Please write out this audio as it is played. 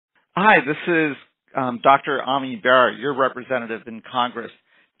Hi, this is Dr. Ami Bera, your representative in Congress.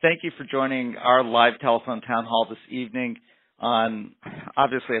 Thank you for joining our live telephone town hall this evening on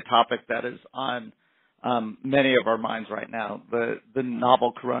obviously a topic that is on many of our minds right now, the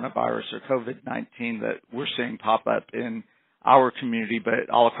novel coronavirus or COVID-19 that we're seeing pop up in our community, but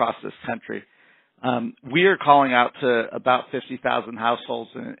all across this country. We are calling out to about 50,000 households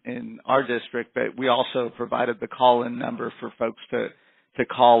in our district, but we also provided the call-in number for folks to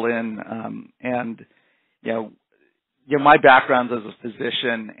call in. And, my background as a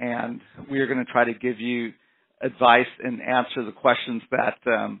physician, and we are going to try to give you advice and answer the questions that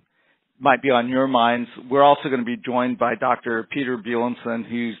might be on your minds. We're also going to be joined by Dr. Peter Beilenson,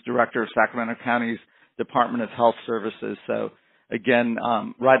 who's Director of Sacramento County's Department of Health Services. So, again,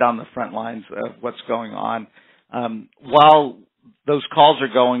 right on the front lines of what's going on. While those calls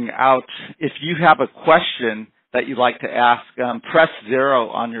are going out, if you have a question that you'd like to ask, press 0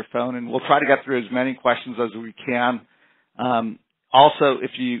 on your phone, and we'll try to get through as many questions as we can. Also,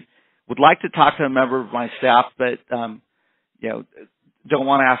 if you would like to talk to a member of my staff but don't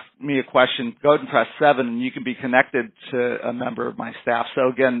want to ask me a question, go ahead and press 7, and you can be connected to a member of my staff. So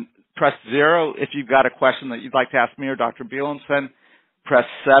again, press 0 if you've got a question that you'd like to ask me or Dr. Beilenson. Press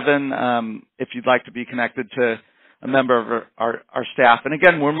 7 if you'd like to be connected to a member of our staff. And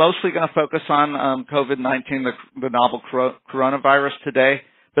again, we're mostly going to focus on COVID-19, the novel coronavirus today.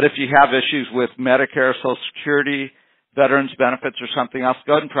 But if you have issues with Medicare, Social Security, veterans benefits, or something else,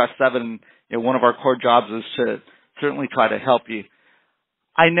 go ahead and press 7. One of our core jobs is to certainly try to help you.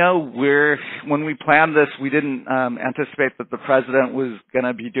 I know when we planned this, we didn't anticipate that the president was going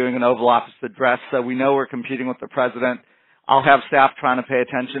to be doing an Oval Office address, so we know we're competing with the president. I'll have staff trying to pay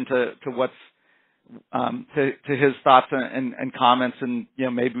attention to what's to his thoughts and comments, and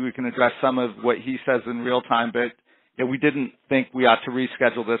maybe we can address some of what he says in real time. But we didn't think we ought to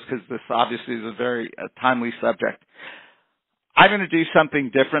reschedule this because this obviously is a very timely subject. I'm going to do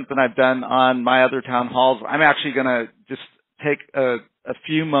something different than I've done on my other town halls. I'm actually going to just take a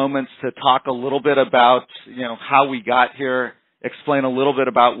few moments to talk a little bit about how we got here, explain a little bit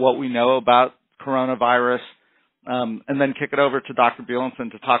about what we know about coronavirus. And then kick it over to Dr.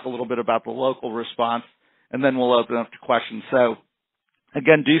 Beilenson to talk a little bit about the local response, and then we'll open up to questions. So,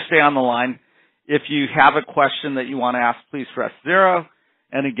 again, do stay on the line. If you have a question that you want to ask, please press 0.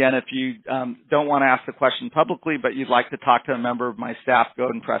 And again, if you don't want to ask the question publicly, but you'd like to talk to a member of my staff, go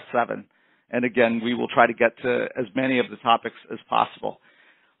ahead and press 7. And again, we will try to get to as many of the topics as possible.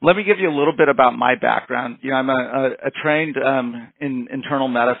 Let me give you a little bit about my background. I'm a trained in internal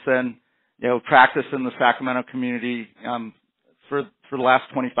medicine. Practiced in the Sacramento community for the last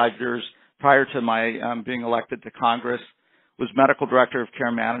 25 years prior to my being elected to Congress. Was medical director of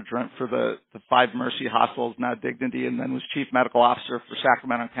care management for the 5 Mercy hospitals, now Dignity, and then was chief medical officer for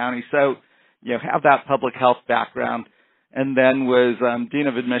Sacramento County. So, have that public health background, and then was dean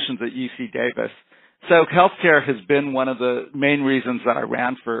of admissions at UC Davis. So healthcare has been one of the main reasons that I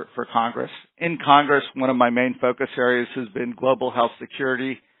ran for Congress. In Congress, one of my main focus areas has been global health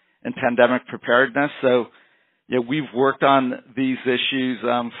security and pandemic preparedness. So, we've worked on these issues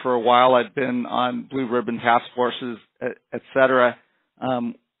for a while. I've been on blue ribbon task forces, et cetera.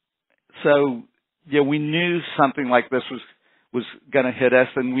 So, we knew something like this was going to hit us,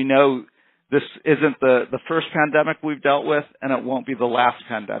 and we know this isn't the first pandemic we've dealt with, and it won't be the last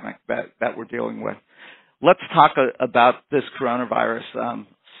pandemic that we're dealing with. Let's talk about this coronavirus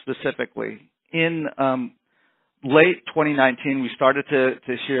specifically. In late 2019, we started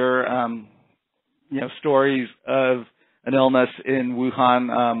to hear, stories of an illness in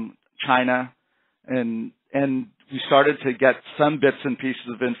Wuhan, China, and we started to get some bits and pieces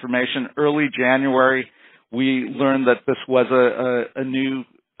of information. Early January, we learned that this was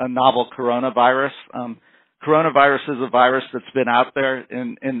a novel coronavirus. Coronavirus is a virus that's been out there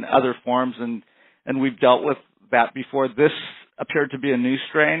in other forms, and we've dealt with that before. This appeared to be a new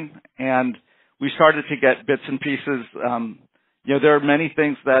strain, and we started to get bits and pieces. There are many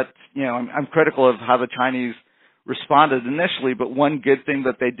things that, I'm critical of how the Chinese responded initially, but one good thing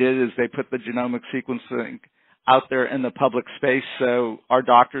that they did is they put the genomic sequencing out there in the public space so our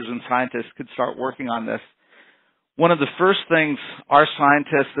doctors and scientists could start working on this. One of the first things our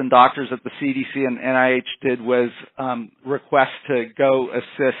scientists and doctors at the CDC and NIH did was request to go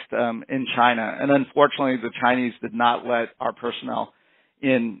assist in China. And unfortunately, the Chinese did not let our personnel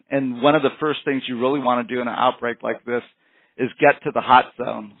in. And one of the first things you really want to do in an outbreak like this is get to the hot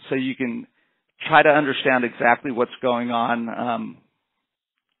zone so you can try to understand exactly what's going on,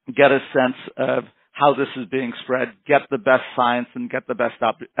 get a sense of how this is being spread, get the best science and get the best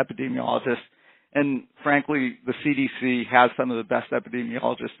epidemiologists, And frankly, the CDC has some of the best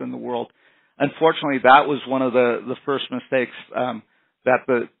epidemiologists in the world. Unfortunately, that was one of the first mistakes that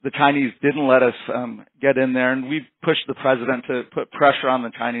the Chinese didn't let us get in there, and we pushed the president to put pressure on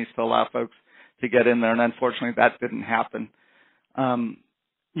the Chinese to allow folks to get in there, and unfortunately, that didn't happen.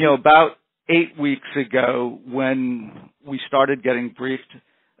 About 8 weeks ago, when we started getting briefed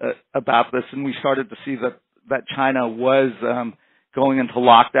about this, and we started to see that China was going into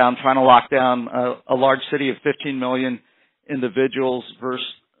lockdown, trying to lock down a large city of 15 million individuals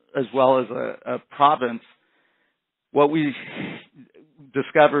as well as a province, what we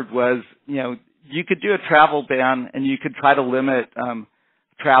discovered was, you could do a travel ban and you could try to limit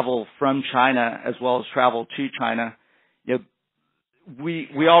travel from China as well as travel to China.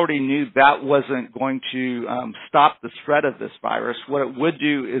 We already knew that wasn't going to stop the spread of this virus. What it would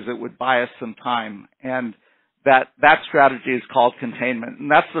do is it would buy us some time, and that strategy is called containment. And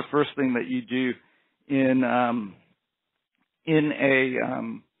that's the first thing that you do in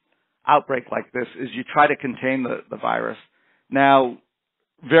a outbreak like this, is you try to contain the virus. Now,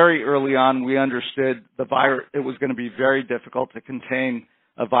 very early on, we understood it was going to be very difficult to contain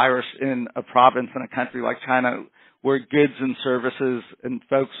a virus in a province in a country like China, where goods and services and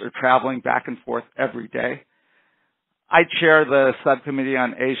folks are traveling back and forth every day. I chair the subcommittee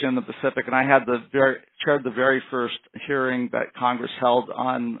on Asia and the Pacific, and I had chaired the very first hearing that Congress held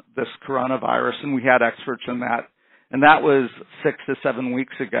on this coronavirus, and we had experts in that. And that was 6 to 7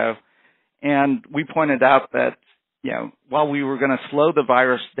 weeks ago. And we pointed out that, while we were going to slow the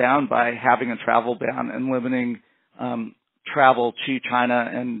virus down by having a travel ban and limiting travel to China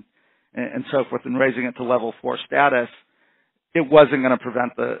and so forth, and raising it to level 4 status, it wasn't going to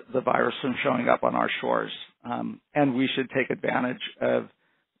prevent the virus from showing up on our shores. And we should take advantage of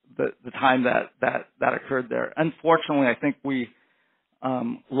the time that occurred there. Unfortunately, I think we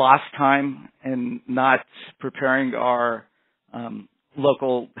lost time in not preparing our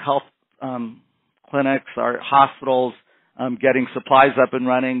local health clinics, our hospitals, getting supplies up and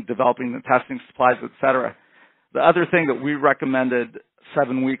running, developing the testing supplies, et cetera. The other thing that we recommended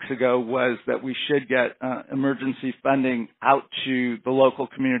 7 weeks ago was that we should get emergency funding out to the local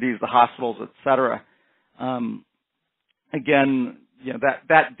communities, the hospitals, et cetera. Again,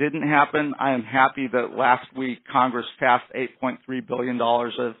 that didn't happen. I am happy that last week Congress passed $8.3 billion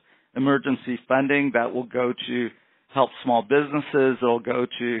of emergency funding that will go to help small businesses. It'll go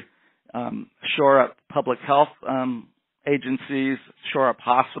to shore up public health agencies, shore up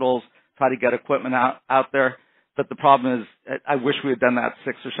hospitals, try to get equipment out there. But the problem is, I wish we had done that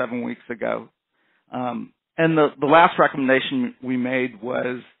 6 or 7 weeks ago. And the last recommendation we made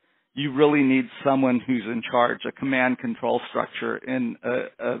was, you really need someone who's in charge, a command control structure in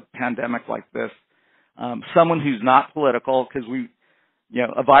a pandemic like this. Someone who's not political, because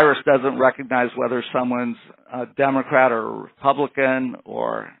a virus doesn't recognize whether someone's a Democrat or a Republican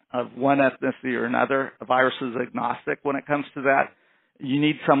or of one ethnicity or another. A virus is agnostic when it comes to that. You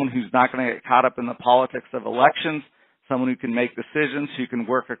need someone who's not going to get caught up in the politics of elections, someone who can make decisions, who can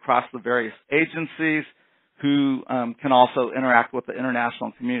work across the various agencies, who can also interact with the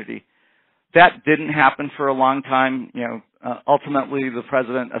international community. That didn't happen for a long time. Ultimately, the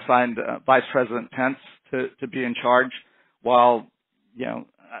president assigned Vice President Pence to be in charge. While,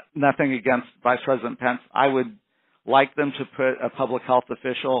 nothing against Vice President Pence, I would like them to put a public health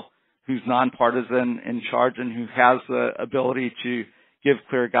official who's nonpartisan in charge and who has the ability to give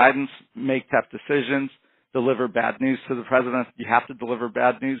clear guidance, make tough decisions, deliver bad news to the president. You have to deliver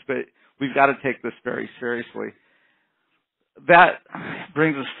bad news, but we've got to take this very seriously. That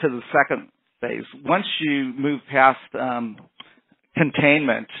brings us to the second phase. Once you move past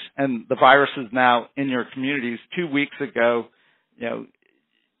containment and the virus is now in your communities, 2 weeks ago,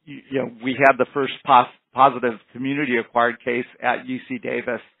 we had the first positive community-acquired case at UC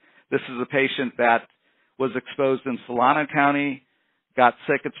Davis. This is a patient that was exposed in Solano County, got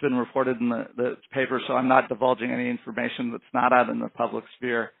sick. It's been reported in the paper, so I'm not divulging any information that's not out in the public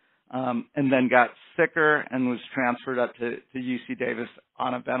sphere. And then got sicker and was transferred up to UC Davis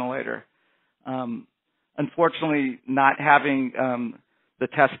on a ventilator. Unfortunately, not having the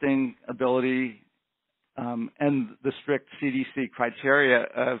testing ability and the strict CDC criteria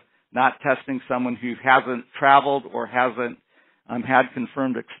of not testing someone who hasn't traveled or hasn't had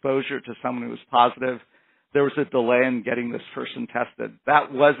confirmed exposure to someone who was positive, there was a delay in getting this person tested.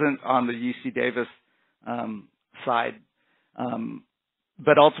 That wasn't on the UC Davis side.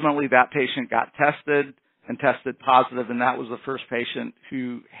 But ultimately, that patient got tested and tested positive, and that was the first patient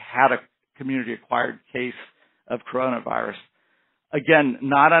who had a community-acquired case of coronavirus. Again,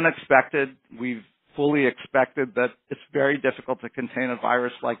 not unexpected. We've fully expected that it's very difficult to contain a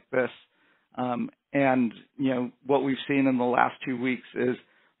virus like this. And, what we've seen in the last 2 weeks is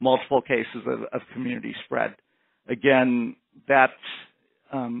multiple cases of community spread. Again, that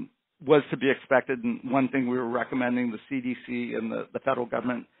was to be expected, and one thing we were recommending the CDC and the federal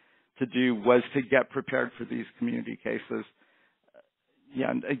government to do was to get prepared for these community cases.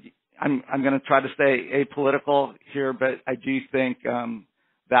 And I'm going to try to stay apolitical here, but I do think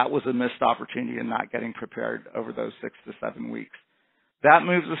that was a missed opportunity in not getting prepared over those 6 to 7 weeks. That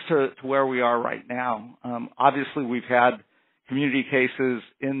moves us to where we are right now. Obviously, we've had community cases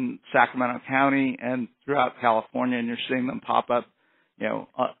in Sacramento County and throughout California, and you're seeing them pop up,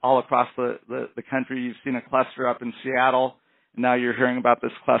 all across the country. You've seen a cluster up in Seattle. Now you're hearing about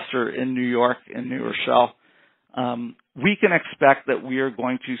this cluster in New York, in New Rochelle. We can expect that we are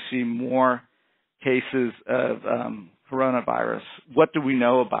going to see more cases of coronavirus. What do we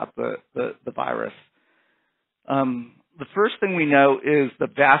know about the virus? The first thing we know is the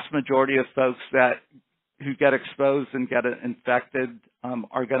vast majority of folks who get exposed and get infected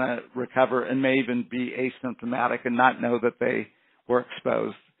are going to recover and may even be asymptomatic and not know that they were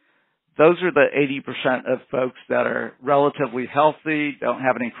exposed. Those are the 80% of folks that are relatively healthy, don't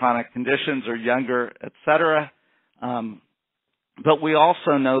have any chronic conditions, or younger, et cetera. But we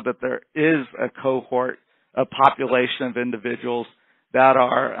also know that there is a cohort, a population of individuals that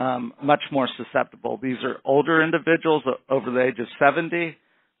are much more susceptible. These are older individuals over the age of 70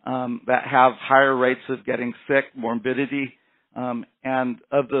 that have higher rates of getting sick, morbidity, and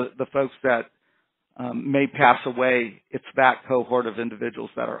of the folks that may pass away, it's that cohort of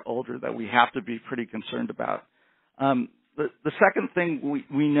individuals that are older that we have to be pretty concerned about. The second thing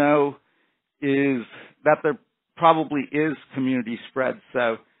we know is that there probably is community spread.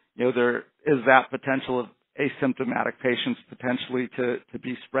 So, there is that potential of asymptomatic patients potentially to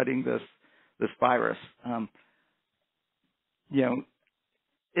be spreading this virus.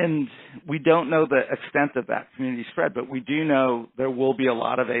 And we don't know the extent of that community spread, but we do know there will be a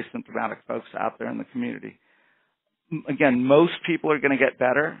lot of asymptomatic folks out there in the community. Again, most people are going to get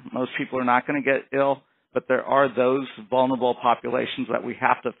better. Most people are not going to get ill, but there are those vulnerable populations that we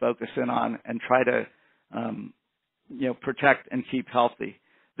have to focus in on and try to, protect and keep healthy.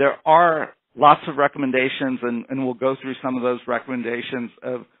 There are lots of recommendations, and we'll go through some of those recommendations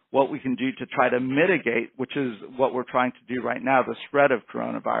of what we can do to try to mitigate, which is what we're trying to do right now, the spread of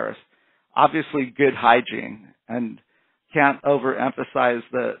coronavirus. Obviously, good hygiene, and can't overemphasize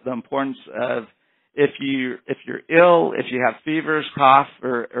the importance of if you're ill, if you have fevers, cough,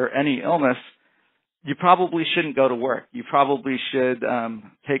 or any illness, you probably shouldn't go to work. You probably should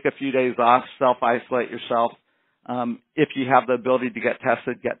take a few days off, self-isolate yourself. If you have the ability to get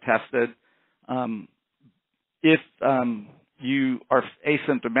tested, get tested. If you are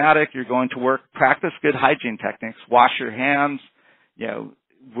asymptomatic, you're going to work, practice good hygiene techniques. Wash your hands.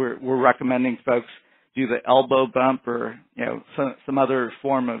 We're recommending folks do the elbow bump or, some other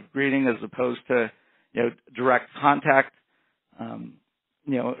form of greeting as opposed to, direct contact.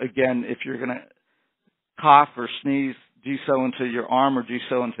 Again, if you're going to cough or sneeze, do so into your arm or do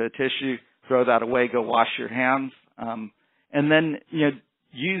so into a tissue. Throw that away. Go wash your hands. And then,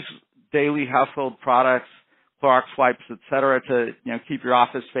 use daily household products, Clorox wipes, et cetera, to, keep your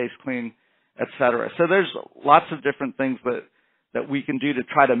office space clean, et cetera. So there's lots of different things that we can do to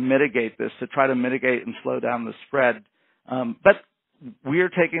try to mitigate this, to try to mitigate and slow down the spread. But we are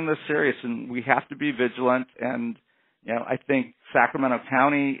taking this serious, and we have to be vigilant. And, I think Sacramento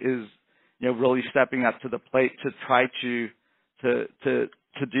County is, really stepping up to the plate to try to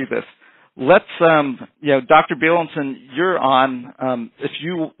do this. Let's, Dr. Beilenson, you're on. If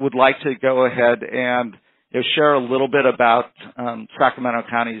you would like to go ahead and share a little bit about Sacramento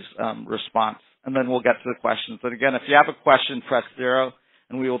County's response, and then we'll get to the questions. But again, if you have a question, press 0,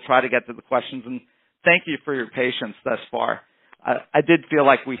 and we will try to get to the questions. And thank you for your patience thus far. I did feel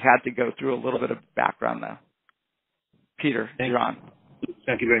like we had to go through a little bit of background, though. Peter, you're on.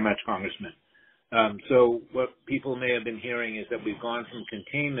 Thank you very much, Congressman. So what people may have been hearing is that we've gone from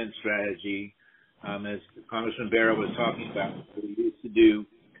containment strategy, as Congressman Barra was talking about. We used to do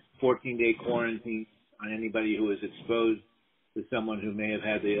 14-day quarantine on anybody who was exposed to someone who may have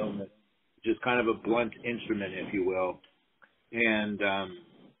had the illness, just kind of a blunt instrument, if you will, and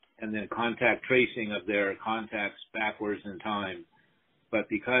then contact tracing of their contacts backwards in time. But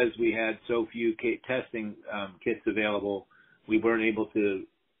because we had so few testing kits available, we weren't able to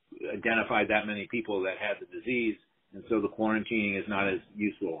identify that many people that had the disease, and so the quarantining is not as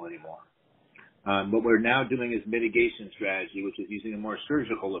useful anymore. What we're now doing is mitigation strategy, which is using a more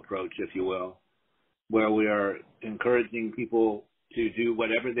surgical approach, if you will, where we are encouraging people to do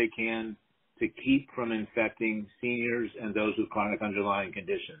whatever they can to keep from infecting seniors and those with chronic underlying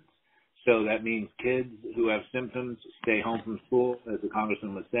conditions. So that means kids who have symptoms stay home from school, as the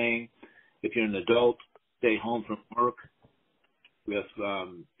congressman was saying. If you're an adult, stay home from work.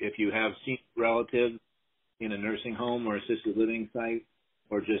 If you have senior relatives in a nursing home or assisted living site,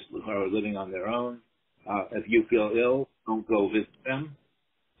 or just are living on their own, if you feel ill, don't go visit them.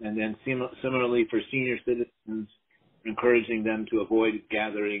 And then similarly for senior citizens, encouraging them to avoid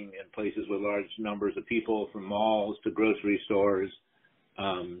gathering in places with large numbers of people, from malls to grocery stores.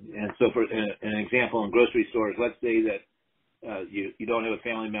 And so for an example, in grocery stores, let's say that you don't have a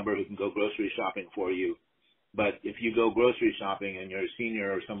family member who can go grocery shopping for you. But if you go grocery shopping and you're a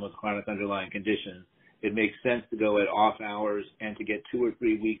senior or someone with chronic underlying condition, it makes sense to go at off hours and to get 2 or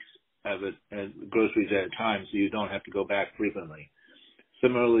 3 weeks of groceries at a time so you don't have to go back frequently.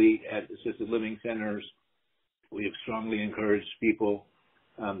 Similarly, at assisted living centers, we have strongly encouraged people,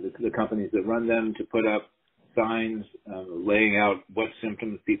 the companies that run them, to put up signs laying out what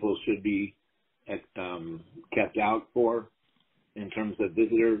symptoms people should be kept out for in terms of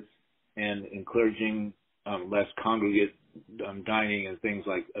visitors, and encouraging less congregate dining and things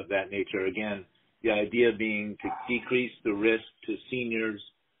like of that nature. Again, the idea being to decrease the risk to seniors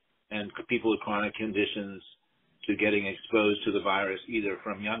and people with chronic conditions to getting exposed to the virus, either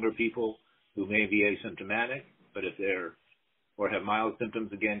from younger people who may be asymptomatic, but if they're or have mild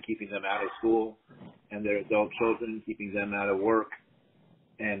symptoms, again, keeping them out of school, and their adult children, keeping them out of work,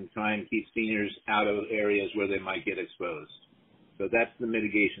 and trying to keep seniors out of areas where they might get exposed. So that's the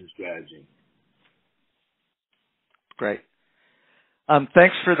mitigation strategy. Great.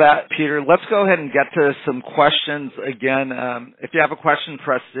 Thanks for that, Peter. Let's go ahead and get to some questions. Again, if you have a question,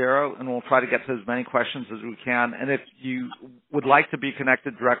 press 0, and we'll try to get to as many questions as we can. And if you would like to be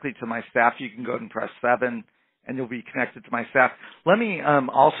connected directly to my staff, you can go ahead and press 7, and you'll be connected to my staff. Let me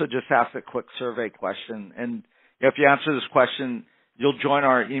also just ask a quick survey question. And if you answer this question, you'll join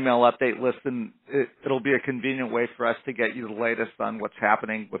our email update list, and it'll be a convenient way for us to get you the latest on what's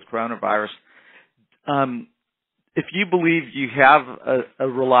happening with coronavirus. If you believe you have a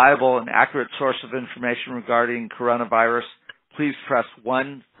reliable and accurate source of information regarding coronavirus, please press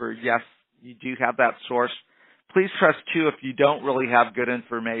 1 for yes, you do have that source. Please press 2 if you don't really have good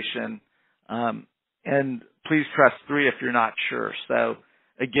information. And please press 3 if you're not sure. So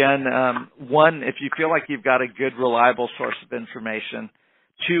again, 1, if you feel like you've got a good, reliable source of information.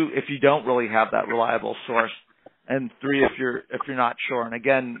 2, if you don't really have that reliable source. And 3, if you're not sure. And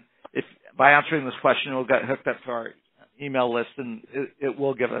again, if by answering this question, we'll get hooked up to our email list, and it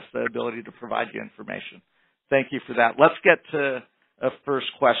will give us the ability to provide you information. Thank you for that. Let's get to a first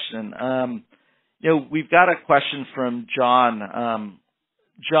question. We've got a question from John.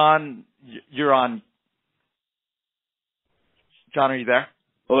 John, you're on. John, are you there?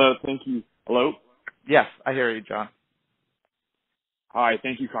 Hello, thank you. Hello? Yes, I hear you, John. Hi,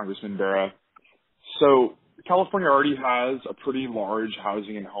 thank you, Congressman Barra. So California already has a pretty large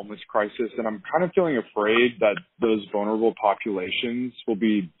housing and homeless crisis, and I'm kind of feeling afraid that those vulnerable populations will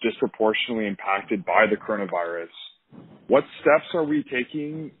be disproportionately impacted by the coronavirus. What steps are we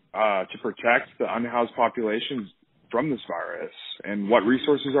taking to protect the unhoused populations from this virus, and what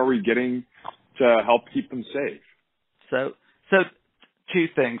resources are we getting to help keep them safe? So 2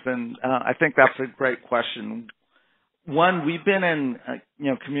 things, and I think that's a great question. 1, we've been in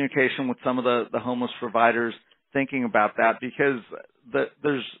communication with some of the homeless providers thinking about that, because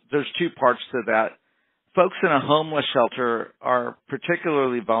there's 2 parts to that. Folks in a homeless shelter are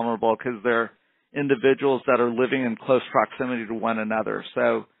particularly vulnerable because they're individuals that are living in close proximity to one another.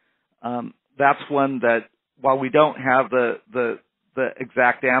 So that's one that, while we don't have the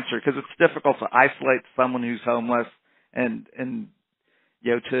exact answer, because it's difficult to isolate someone who's homeless and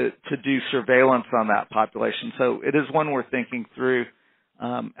to do surveillance on that population. So it is one we're thinking through,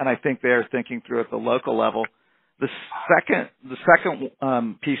 and I think they're thinking through at the local level. The second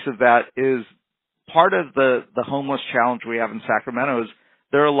piece of that is part of the homeless challenge we have in Sacramento is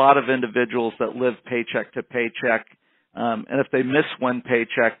there are a lot of individuals that live paycheck to paycheck, and if they miss one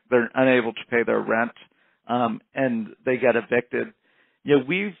paycheck, they're unable to pay their rent, and they get evicted.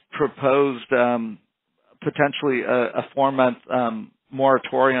 We've proposed potentially a 4-month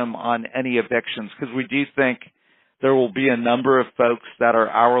moratorium on any evictions, because we do think there will be a number of folks that are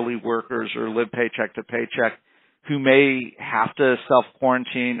hourly workers or live paycheck to paycheck who may have to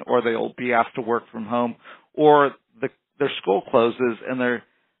self-quarantine, or they'll be asked to work from home, or their school closes and their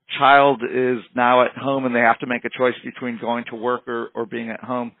child is now at home and they have to make a choice between going to work or being at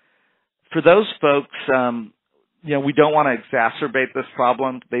home. For those folks, we don't want to exacerbate this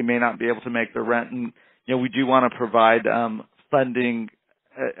problem. They may not be able to make their rent, and we do want to provide funding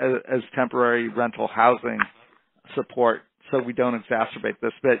as temporary rental housing support so we don't exacerbate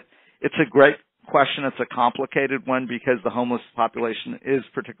this. But It's a great question. It's a complicated one because the homeless population is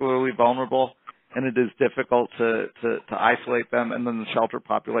particularly vulnerable, and it is difficult to isolate them, and then the shelter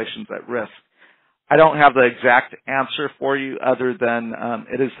population's at risk. I don't have the exact answer for you other than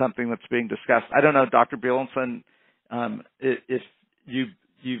it is something that's being discussed. I don't know, Dr. Beilenson, if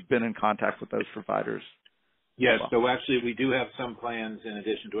you've been in contact with those providers. Yes, so actually we do have some plans in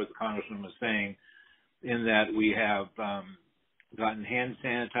addition to what the Congressman was saying, in that we have gotten hand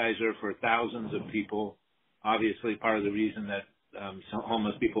sanitizer for thousands of people. Obviously, part of the reason that some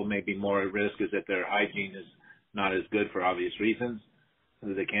homeless people may be more at risk is that their hygiene is not as good for obvious reasons.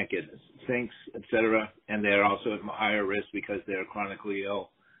 They can't get sinks, et cetera, and they're also at higher risk because they're chronically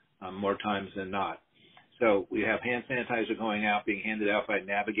ill more times than not. So we have hand sanitizer going out, being handed out by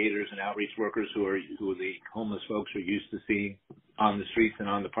navigators and outreach workers who the homeless folks are used to seeing on the streets and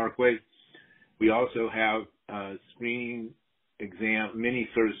on the parkway. We also have mini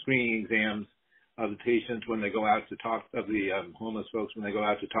sort of screening exams of the patients when they go out to talk, of the homeless folks when they go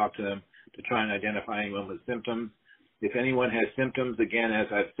out to talk to them, to try and identify anyone with symptoms. If anyone has symptoms, again, as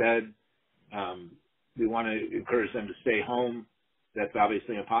I've said, we want to encourage them to stay home. That's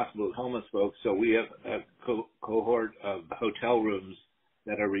obviously impossible with homeless folks. So we have a cohort of hotel rooms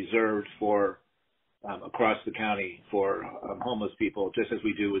that are reserved for across the county for homeless people, just as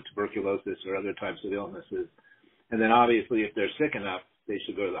we do with tuberculosis or other types of illnesses. And then obviously if they're sick enough, they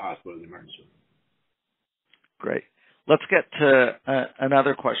should go to the hospital or the emergency room. Great. Let's get to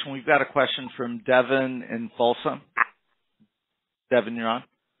another question. We've got a question from Devin in Folsom. Devin, you're on.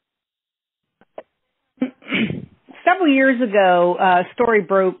 Several years ago, a story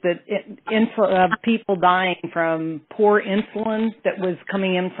broke that people dying from poor insulin that was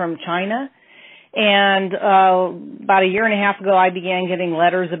coming in from China. And about a year and a half ago, I began getting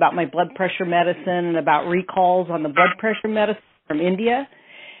letters about my blood pressure medicine and about recalls on the blood pressure medicine from India.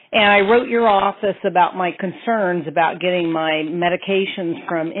 And I wrote your office about my concerns about getting my medications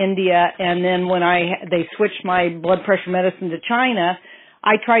from India. And then when they switched my blood pressure medicine to China,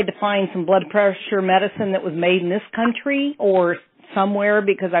 I tried to find some blood pressure medicine that was made in this country or somewhere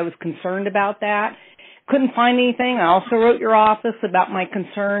because I was concerned about that. Couldn't find anything. I also wrote your office about my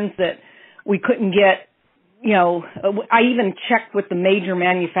concerns that we couldn't get, I even checked with the major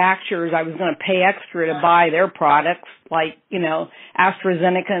manufacturers. I was going to pay extra to buy their products like,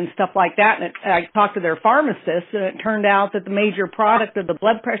 AstraZeneca and stuff like that. And I talked to their pharmacists, and it turned out that the major product of the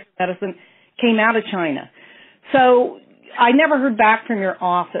blood pressure medicine came out of China. So I never heard back from your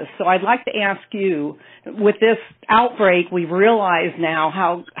office, so I'd like to ask you, with this outbreak, we've realized now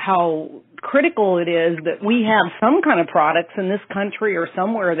how critical it is that we have some kind of products in this country or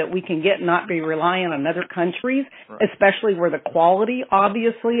somewhere that we can get and not be reliant on other countries, right, especially where the quality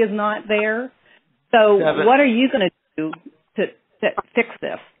obviously is not there. So Devin, what are you going to do to fix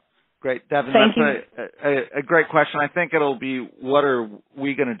this? Great, Devin. Thank that's a great question. I think it'll be what are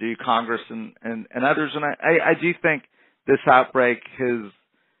we going to do, Congress and others. And I do think this outbreak has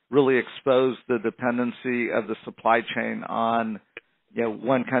really exposed the dependency of the supply chain on,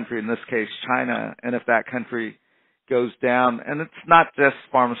 one country, in this case, China. And if that country goes down, and it's not just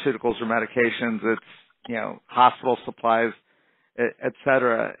pharmaceuticals or medications, it's, hospital supplies, et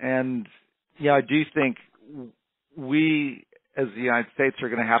cetera. And, I do think we, as the United States, are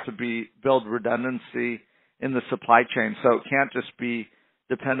going to have to build redundancy in the supply chain. So it can't just be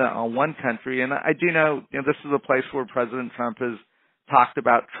dependent on one country. And I do know, this is a place where President Trump has talked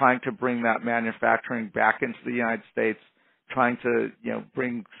about trying to bring that manufacturing back into the United States, trying to,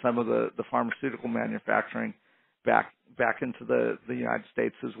 bring some of the pharmaceutical manufacturing back into the United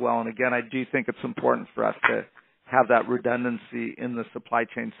States as well. And again, I do think it's important for us to have that redundancy in the supply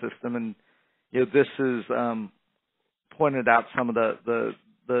chain system. And, this is pointed out some of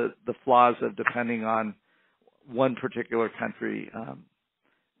the flaws of depending on one particular country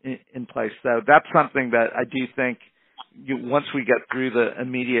in place. So that's something that I do think once we get through the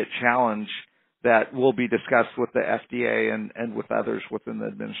immediate challenge, that will be discussed with the FDA and with others within the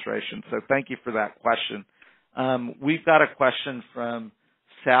administration. So thank you for that question. We've got a question from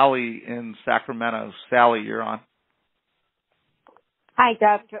Sally in Sacramento. Sally, you're on. Hi,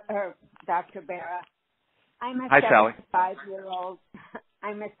 Dr. Barra. I'm a 75-year-old.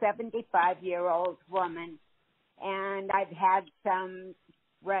 I'm a 75-year-old woman, and I've had some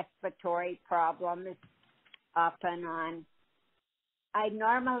respiratory problems off and on. I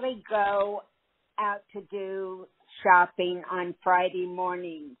normally go out to do shopping on Friday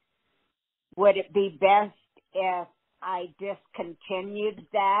mornings. Would it be best if I discontinued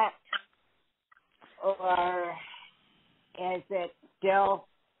that, or is it still,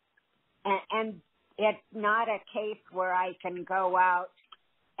 and it's not a case where I can go out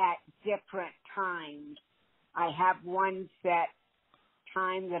at different times. I have one set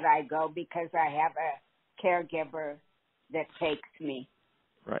time that I go because I have a caregiver that takes me.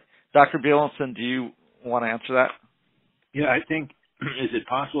 Right. Dr. Beilenson, do you want to answer that? Yeah, I think, is it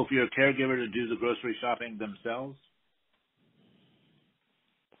possible for your caregiver to do the grocery shopping themselves?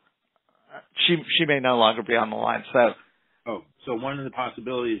 She may no longer be on the line, So one of the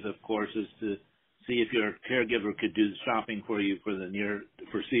possibilities, of course, is to see if your caregiver could do the shopping for you for the near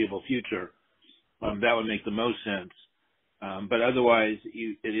foreseeable future. That would make the most sense. But otherwise,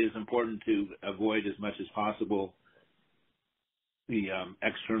 it is important to avoid as much as possible the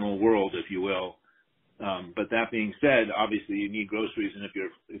external world, if you will. But that being said, obviously you need groceries, and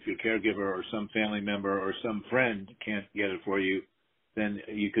if your caregiver or some family member or some friend can't get it for you, then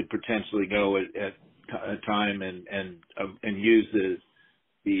you could potentially go at a time and use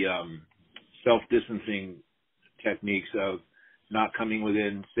the self-distancing techniques of not coming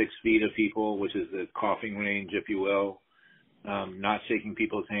within 6 feet of people, which is the coughing range, if you will, not shaking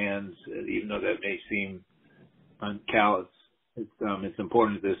people's hands, even though that may seem callous. It's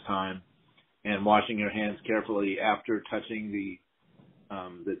important at this time, and washing your hands carefully after touching the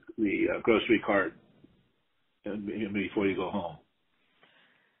grocery cart before you go home.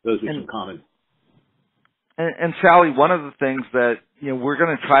 Those are some comments. And Sally, one of the things that, we're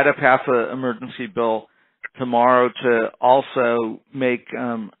going to try to pass an emergency bill tomorrow to also make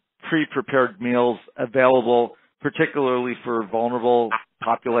pre-prepared meals available, particularly for vulnerable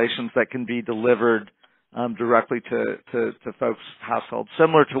populations that can be delivered directly to folks' households,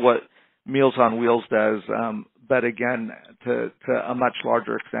 similar to what Meals on Wheels does, but again, to a much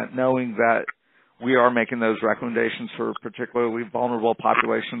larger extent, knowing that we are making those recommendations for particularly vulnerable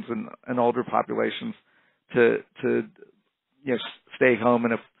populations and older populations to stay home,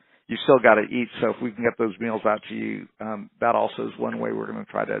 and if you still got to eat, so if we can get those meals out to you, that also is one way we're going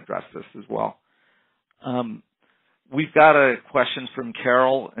to try to address this as well. We've got a question from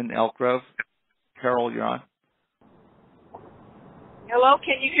Carol in Elk Grove. Carol, you're on. Hello,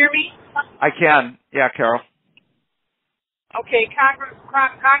 can you hear me? I can. Yeah, Carol. Okay,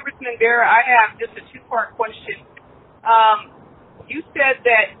 Congressman Barra, I have just a two-part question. You said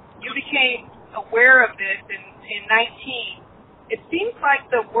that you became aware of this in 19. It seems like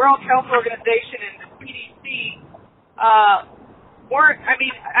the World Health Organization and the CDC I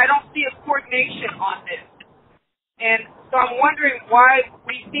don't see a coordination on this. And so I'm wondering why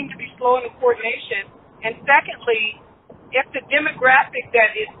we seem to be slow in the coordination. And secondly, if the demographic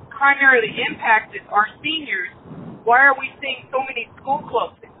that is primarily impacted are seniors, why are we seeing so many school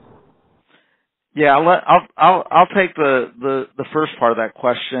closings? Yeah, I'll take the first part of that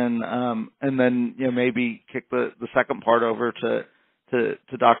question, and then maybe kick the second part over to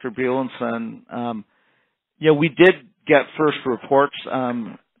Dr. Beilenson. We did get first reports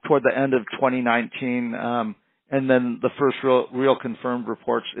toward the end of 2019, and then the first real confirmed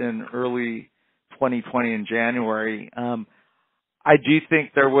reports in early 2020 in January. I do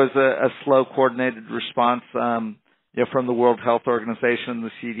think there was a slow coordinated response from the World Health Organization,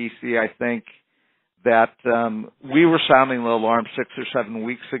 the CDC. I think that we were sounding the alarm 6 or 7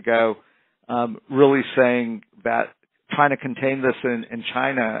 weeks ago, really saying that trying to contain this in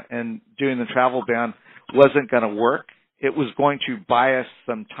China and doing the travel ban wasn't going to work. It was going to buy us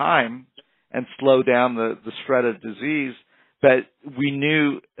some time and slow down the spread of disease, but we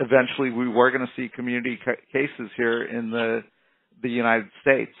knew eventually we were going to see community cases here in the United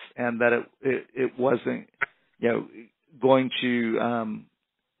States, and that it wasn't going to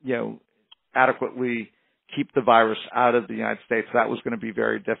adequately keep the virus out of the United States. That was going to be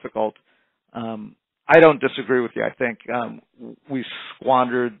very difficult. I don't disagree with you. I think we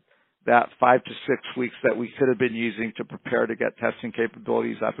squandered that 5 to 6 weeks that we could have been using to prepare to get testing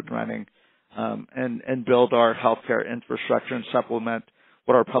capabilities up and running, and build our healthcare infrastructure and supplement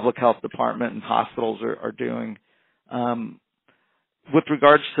what our public health department and hospitals are doing. With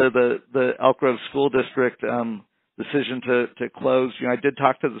regards to the Elk Grove School District decision to close, I did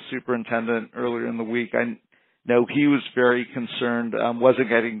talk to the superintendent earlier in the week. I know he was very concerned, wasn't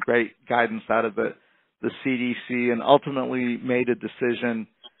getting great guidance out of the CDC, and ultimately made a decision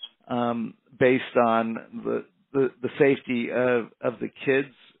based on the safety of the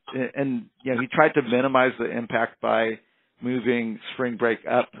kids. And he tried to minimize the impact by moving spring break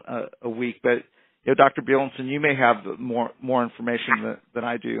up a week. But Dr. Beilenson, you may have more information than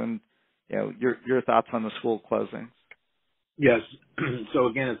I do, and your thoughts on the school closings. Yes. So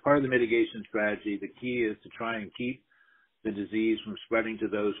again, as part of the mitigation strategy, the key is to try and keep the disease from spreading to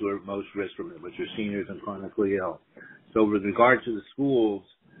those who are most risk from it, which are seniors and chronically ill. So with regard to the schools,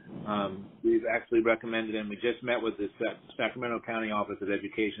 We've actually recommended, and we just met with the Sacramento County Office of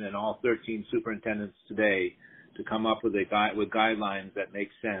Education and all 13 superintendents today to come up with guidelines that make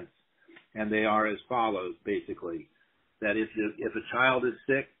sense. And they are as follows, basically, that if a child is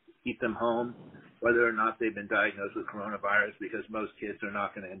sick, keep them home, whether or not they've been diagnosed with coronavirus, because most kids are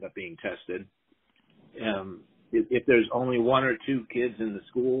not going to end up being tested. If there's only one or two kids in the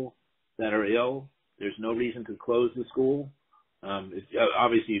school that are ill, there's no reason to close the school.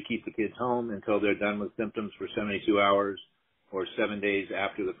 Obviously, you keep the kids home until they're done with symptoms for 72 hours or 7 days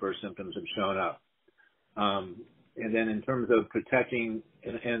after the first symptoms have shown up. And then in terms of protecting,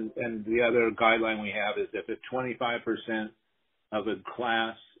 and the other guideline we have is that if 25% of a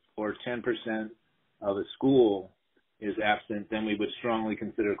class or 10% of a school is absent, then we would strongly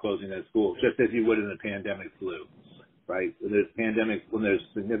consider closing that school, just as you would in a pandemic flu, right? When there's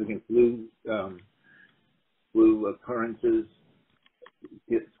significant flu occurrences,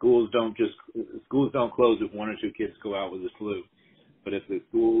 schools don't close if one or two kids go out with the flu. But if the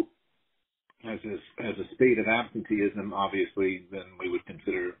school has a state of absenteeism, obviously, then we would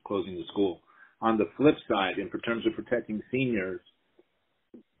consider closing the school. On the flip side, in terms of protecting seniors,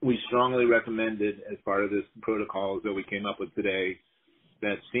 we strongly recommended, as part of this protocol that we came up with today,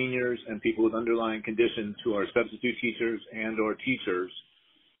 that seniors and people with underlying conditions who are substitute teachers and or teachers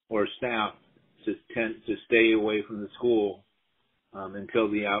or staff to stay away from the school until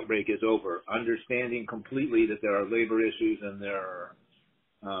the outbreak is over, understanding completely that there are labor issues and there are,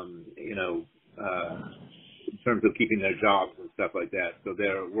 in terms of keeping their jobs and stuff like that. So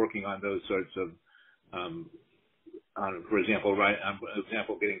they're working on those sorts of, for example,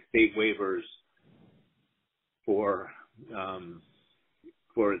 getting state waivers for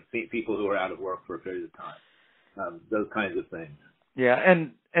people who are out of work for a period of time. Those kinds of things. Yeah,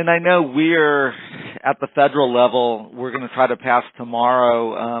 and I know we're at the federal level, we're going to try to pass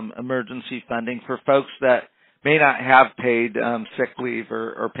tomorrow emergency funding for folks that may not have paid sick leave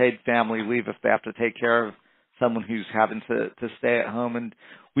or paid family leave if they have to take care of someone who's having to stay at home. And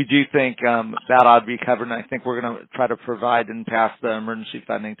we do think that ought to be covered, and I think we're going to try to provide and pass the emergency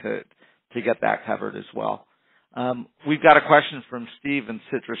funding to get that covered as well. We've got a question from Steve in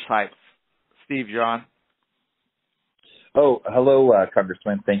Citrus Heights. Steve, you're on. Oh, hello,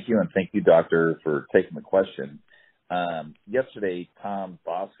 Congressman. Thank you, and thank you, Doctor, for taking the question. Yesterday, Tom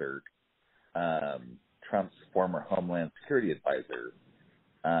Bossert, Trump's former Homeland Security advisor,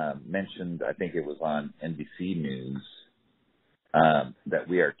 mentioned, I think it was on NBC News, that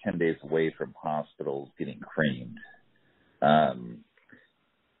we are 10 days away from hospitals getting creamed.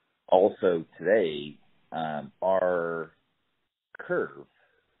 Also today, our curve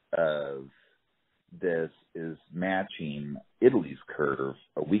of this is matching Italy's curve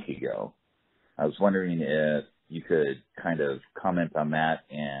a week ago. I was wondering if you could kind of comment on that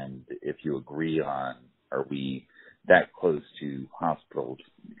and if you agree on, are we that close to hospitals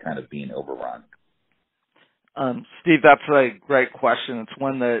kind of being overrun? Steve, that's a great question. It's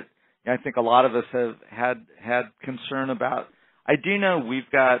one that I think a lot of us have had concern about. I do know we've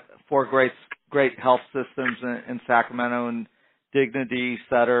got four great health systems in Sacramento, and Dignity,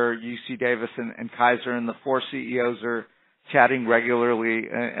 Sutter, UC Davis, and Kaiser, and the four CEOs are chatting regularly,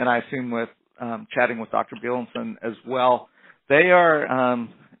 and I assume with chatting with Dr. Beilenson as well. They are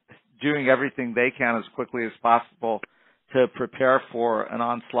doing everything they can as quickly as possible to prepare for an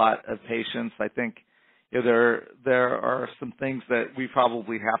onslaught of patients. I think there are some things that we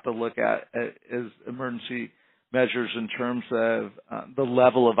probably have to look at as emergency measures in terms of the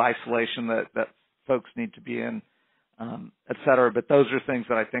level of isolation that folks need to be in, et cetera. But those are things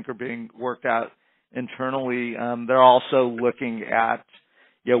that I think are being worked out internally. They're also looking at,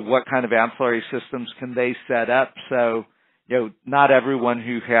 what kind of ancillary systems can they set up so, not everyone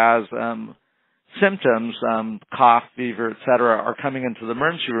who has symptoms, cough, fever, et cetera, are coming into the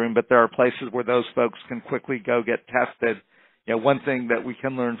emergency room, but there are places where those folks can quickly go get tested. One thing that we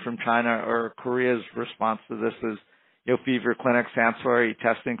can learn from China or Korea's response to this is, fever clinics, ancillary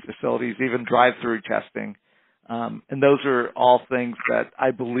testing facilities, even drive-through testing. And those are all things that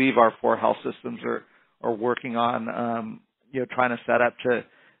I believe our four health systems are working on, trying to set up to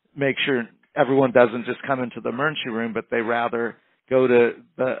make sure everyone doesn't just come into the emergency room, but they rather go to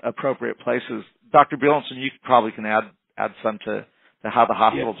the appropriate places. Dr. Beilenson, you probably can add some to how the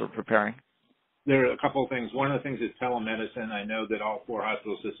hospitals are preparing. There are a couple of things. One of the things is telemedicine. I know that all four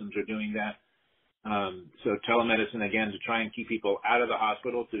hospital systems are doing that. So telemedicine, again, to try and keep people out of the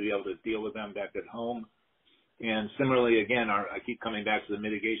hospital to be able to deal with them back at home. And similarly, again, I keep coming back to the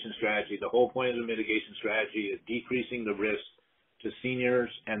mitigation strategy. The whole point of the mitigation strategy is decreasing the risk to seniors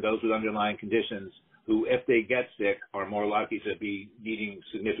and those with underlying conditions who, if they get sick, are more likely to be needing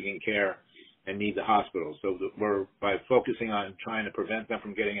significant care and need the hospital. So by focusing on trying to prevent them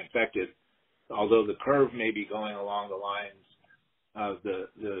from getting infected, although the curve may be going along the lines of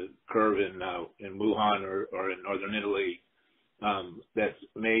the curve in Wuhan or in northern Italy, that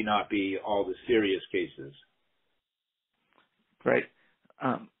may not be all the serious cases. Great.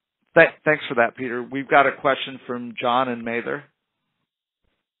 Thanks for that, Peter. We've got a question from John in Mather.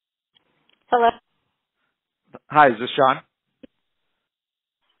 Hello. Hi, is this John?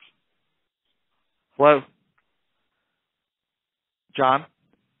 Hello? John?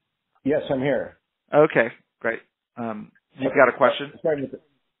 Yes, I'm here. Okay, great. You've got a question?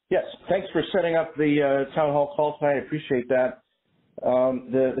 Yes, thanks for setting up the town hall call tonight. I appreciate that.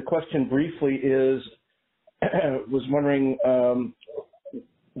 The question briefly is, was wondering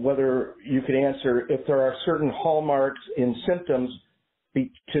whether you could answer if there are certain hallmarks in symptoms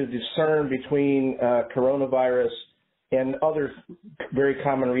to discern between coronavirus and other very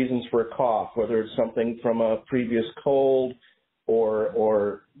common reasons for a cough, whether it's something from a previous cold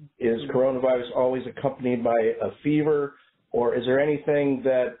or is coronavirus always accompanied by a fever, or is there anything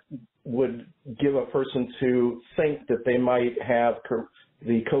that would give a person to think that they might have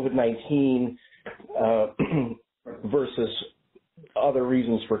the COVID-19 versus other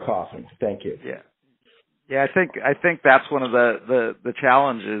reasons for coughing? Thank you. Yeah, I think that's one of the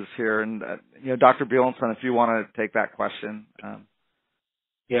challenges here, and Dr. Beilenson, if you want to take that question.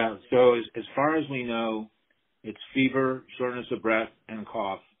 Yeah. So as far as we know, it's fever, shortness of breath, and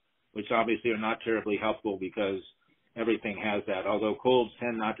cough, which obviously are not terribly helpful because everything has that. Although colds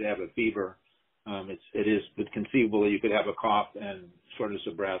tend not to have a fever, it is conceivable that you could have a cough and shortness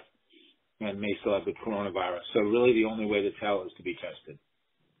of breath and may still have the coronavirus. So really the only way to tell is to be tested.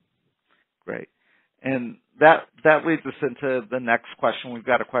 Great. And that leads us into the next question. We've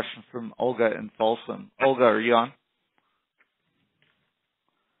got a question from Olga in Folsom. Olga, are you on?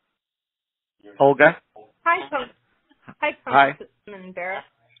 Olga? Hi, Congressman Barrett.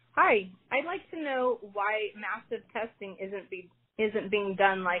 Hi. I'd like to know why massive testing isn't being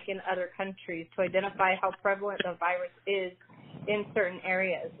done like in other countries to identify how prevalent the virus is in certain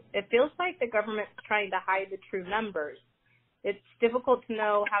areas. It feels like the government's trying to hide the true numbers. It's difficult to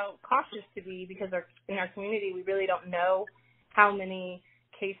know how cautious to be because in our community we really don't know how many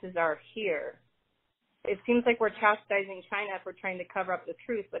cases are here. It seems like we're chastising China for trying to cover up the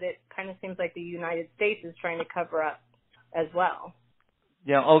truth, but it kind of seems like the United States is trying to cover up as well.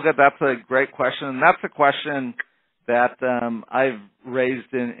 Yeah, Olga, that's a great question. And that's a question that I've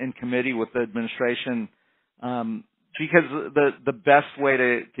raised in committee with the administration because the best way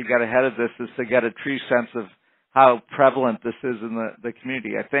to get ahead of this is to get a true sense of how prevalent this is in the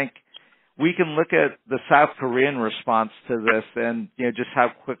community. I think we can look at the South Korean response to this and just how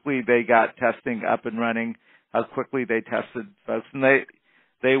quickly they got testing up and running, how quickly they tested folks. And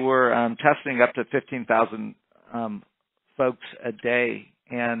they were testing up to 15,000 folks a day.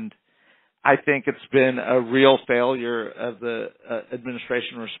 And I think it's been a real failure of the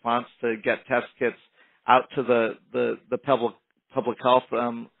administration response to get test kits out to the public health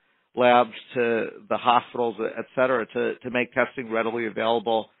labs, to the hospitals, et cetera, to make testing readily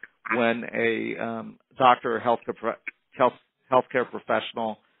available when a doctor or healthcare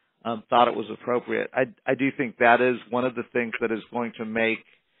professional thought it was appropriate. I do think that is one of the things that is going to make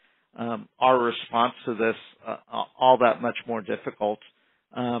our response to this all that much more difficult.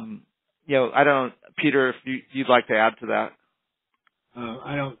 Peter, if you'd like to add to that.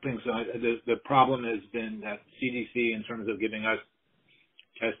 I don't think so. The problem has been that CDC, in terms of giving us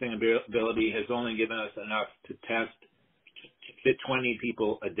testing ability, has only given us enough to test 20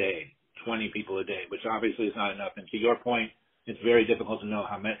 people a day, which obviously is not enough. And to your point, it's very difficult to know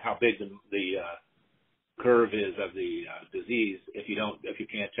how big the curve is of the disease if you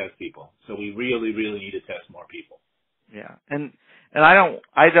can't test people. So we really, really need to test more people. Yeah, and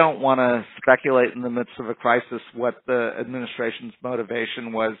I don't want to speculate in the midst of a crisis what the administration's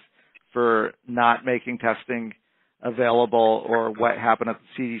motivation was for not making testing available or what happened at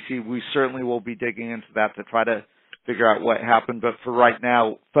the CDC. We certainly will be digging into that to try to figure out what happened. But for right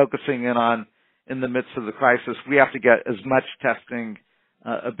now, focusing in the midst of the crisis, we have to get as much testing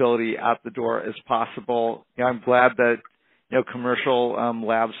ability out the door as possible. I'm glad that commercial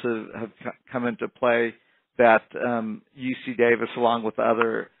labs have come into play, that UC Davis, along with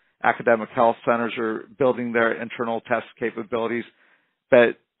other academic health centers, are building their internal test capabilities.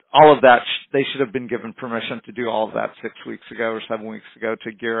 But all of that, they should have been given permission to do all of that 6 weeks ago or 7 weeks ago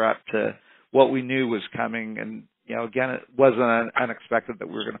to gear up to what we knew was coming. And, again, it wasn't unexpected that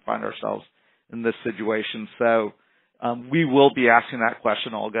we were going to find ourselves in this situation. So we will be asking that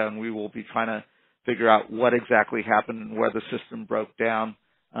question, Olga, and we will be trying to figure out what exactly happened and where the system broke down.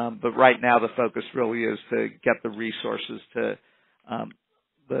 But right now, the focus really is to get the resources to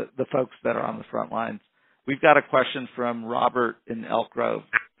the folks that are on the front lines. We've got a question from Robert in Elk Grove.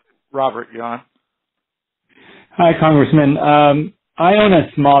 Robert, you on? Hi, Congressman. I own a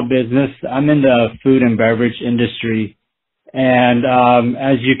small business. I'm in the food and beverage industry. And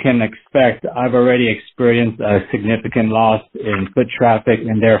as you can expect, I've already experienced a significant loss in foot traffic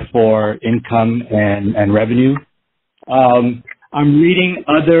and therefore income and revenue. I'm reading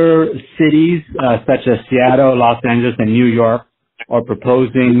other cities such as Seattle, Los Angeles, and New York are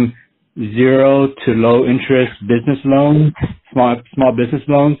proposing zero to low interest business loans, small business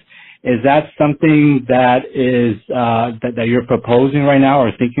loans. Is that something that is that you're proposing right now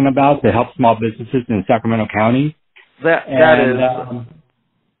or thinking about to help small businesses in Sacramento County? That is.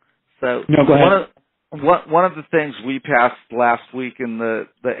 So no, go ahead. One of the things we passed last week in the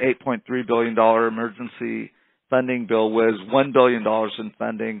 $8.3 billion emergency funding bill was $1 billion in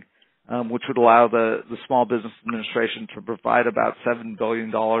funding, which would allow the Small Business Administration to provide about $7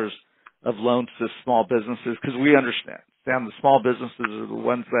 billion of loans to small businesses, because we understand the small businesses are the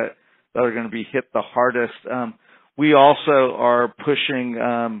ones that are going to be hit the hardest. We also are pushing,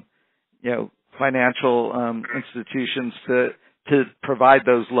 financial institutions to provide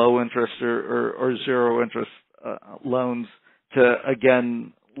those low interest or zero interest loans to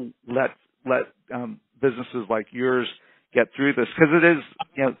again let businesses like yours get through this, because it is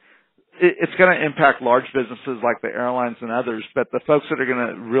it's going to impact large businesses like the airlines and others, but the folks that are going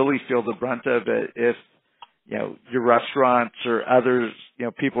to really feel the brunt of it if your restaurants or others,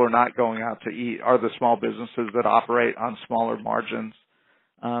 people are not going out to eat, are the small businesses that operate on smaller margins.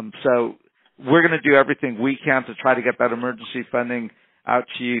 So we're going to do everything we can to try to get that emergency funding out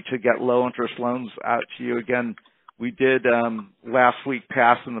to you, to get low interest loans out to you. Again, we did last week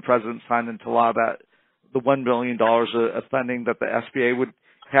pass, and the president signed into law that the $1 billion of funding that the SBA would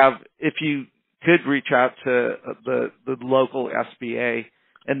have. If you could reach out to the local SBA,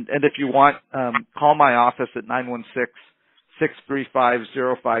 and if you want, call my office at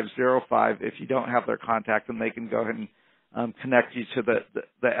 916-635-0505 if you don't have their contact, and they can go ahead and connect you to the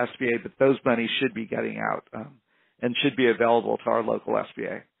SBA. But those monies should be getting out and should be available to our local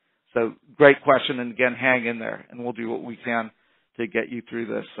SBA. So great question, and again, hang in there, and we'll do what we can to get you through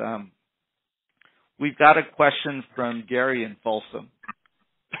this. We've got a question from Gary in Folsom.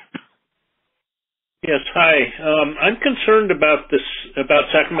 Yes, hi. I'm concerned about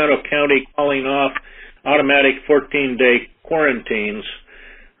Sacramento County calling off automatic 14-day quarantines.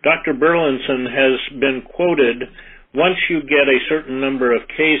 Dr. Beilenson has been quoted, once you get a certain number of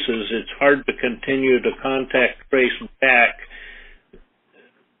cases, it's hard to continue to contact trace back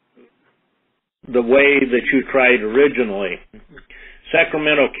the way that you tried originally.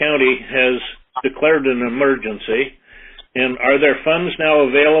 Sacramento County has declared an emergency, and are there funds now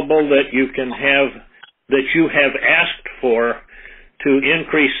available that you have asked for to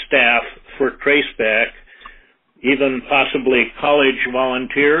increase staff for traceback, even possibly college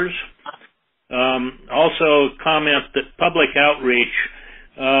volunteers? Also comment that public outreach,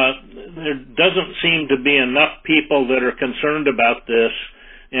 there doesn't seem to be enough people that are concerned about this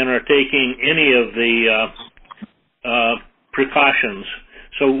and are taking any of the precautions.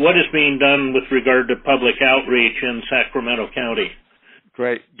 So what is being done with regard to public outreach in Sacramento County?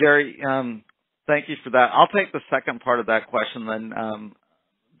 Great. Gary, thank you for that. I'll take the second part of that question, then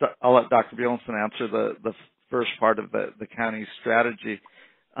I'll let Dr. Beilenson answer the first part of the county's strategy.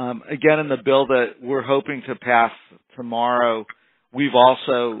 Again, in the bill that we're hoping to pass tomorrow, we've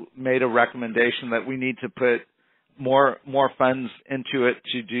also made a recommendation that we need to put more funds into it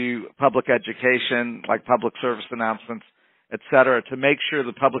to do public education, like public service announcements, et cetera, to make sure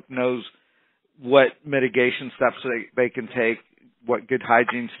the public knows what mitigation steps they can take, what good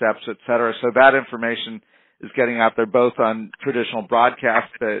hygiene steps, et cetera. So that information is getting out there both on traditional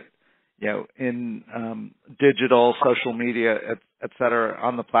broadcast, but in digital, social media, et cetera,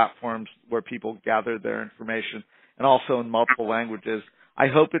 on the platforms where people gather their information, and also in multiple languages. I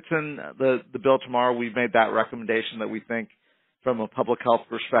hope it's in the bill tomorrow. We've made that recommendation that we think from a public health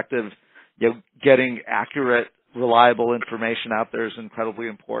perspective, getting accurate, reliable information out there is incredibly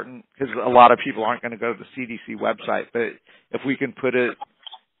important, because a lot of people aren't going to go to the CDC website. But if we can put it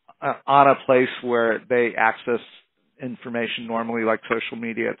on a place where they access information normally, like social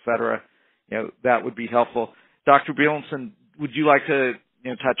media, et cetera, that would be helpful. Dr. Beilenson, would you like to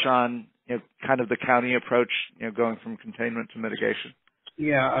touch on kind of the county approach, going from containment to mitigation?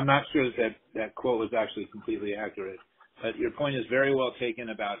 Yeah, I'm not sure that quote was actually completely accurate, but your point is very well taken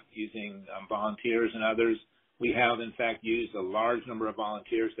about using volunteers and others. We have, in fact, used a large number of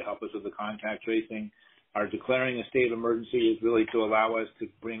volunteers to help us with the contact tracing. Our declaring a state of emergency is really to allow us to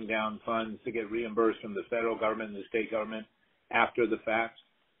bring down funds to get reimbursed from the federal government and the state government after the fact,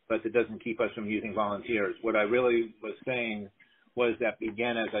 but it doesn't keep us from using volunteers. What I really was saying was that,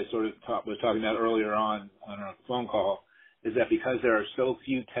 again, as I sort of was talking about earlier on our phone call, is that because there are so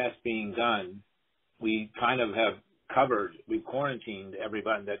few tests being done, we kind of have we've quarantined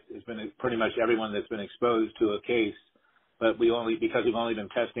everybody that has been, pretty much everyone that's been exposed to a case, but because we've only been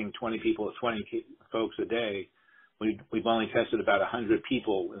testing 20 folks a day, we've only tested about 100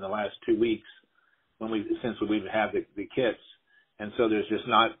 people in the last 2 weeks since we've had the kits. And so there's just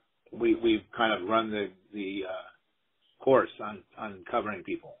not, we've kind of run the course on covering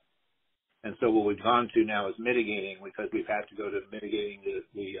people. And so what we've gone to now is mitigating, because we've had to go to mitigating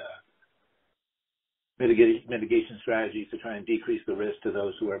the mitigation strategies to try and decrease the risk to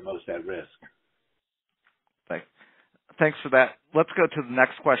those who are most at risk. Thanks for that. Let's go to the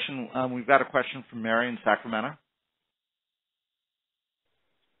next question. We've got a question from Mary in Sacramento.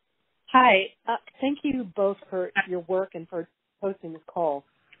 Hi. Thank you both for your work and for hosting this call.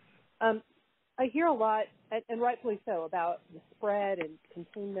 I hear a lot, and rightfully so, about the spread and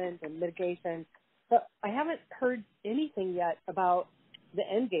containment and mitigation, but I haven't heard anything yet about the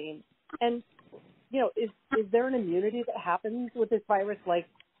end game. And is there an immunity that happens with this virus? Like,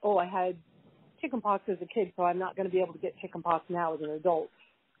 I had chickenpox as a kid, so I'm not going to be able to get chickenpox now as an adult.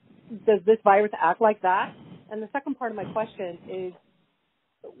 Does this virus act like that? And the second part of my question is,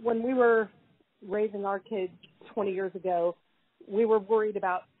 when we were raising our kids 20 years ago, we were worried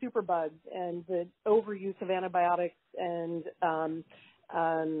about superbugs and the overuse of antibiotics and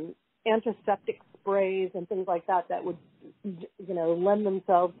antiseptic sprays and things like that would, lend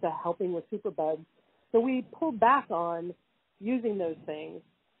themselves to helping with superbugs. So we pulled back on using those things.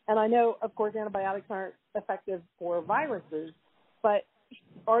 And I know, of course, antibiotics aren't effective for viruses, but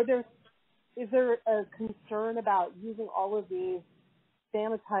is there a concern about using all of these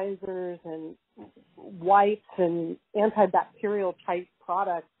sanitizers and wipes and antibacterial type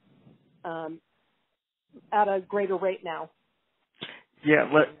products at a greater rate now? Yeah,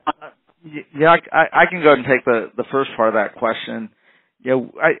 I can go ahead and take the first part of that question.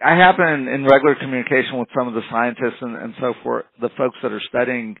 I have been in regular communication with some of the scientists and so forth, the folks that are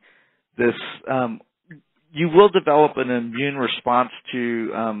studying this. You will develop an immune response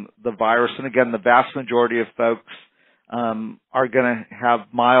to the virus, and again, the vast majority of folks are going to have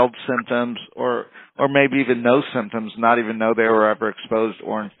mild symptoms or maybe even no symptoms, not even know they were ever exposed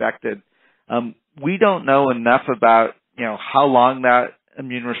or infected. We don't know enough about, how long that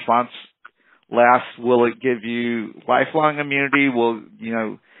immune response lasts. Will it give you lifelong immunity? Will,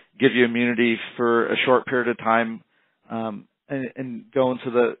 give you immunity for a short period of time and go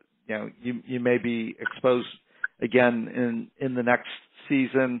into the, you may be exposed again in the next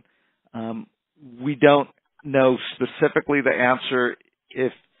season. We don't know specifically the answer.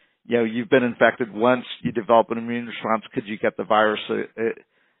 If you've been infected once, you develop an immune response, could you get the virus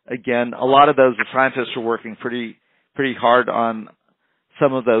again? A lot of those, the scientists are working pretty hard on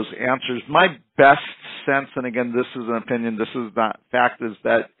some of those answers. My best sense, and again, this is an opinion, this is not fact, is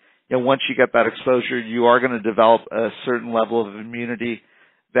that once you get that exposure, you are going to develop a certain level of immunity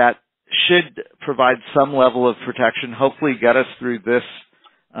that should provide some level of protection, hopefully get us through this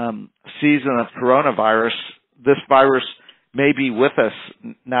season of coronavirus. This virus may be with us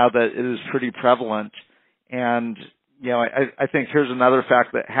now that it is pretty prevalent. And, I think here's another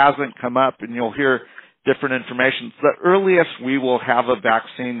fact that hasn't come up, and you'll hear different information. The earliest we will have a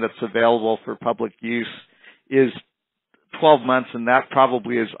vaccine that's available for public use is 12 months, and that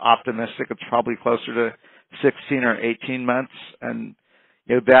probably is optimistic. It's probably closer to 16 or 18 months. And,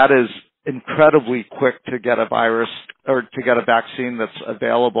 that is incredibly quick to get a virus or to get a vaccine that's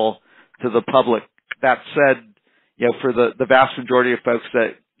available to the public. That said, for the vast majority of folks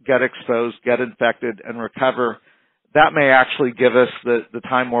that get exposed, get infected, and recover, that may actually give us the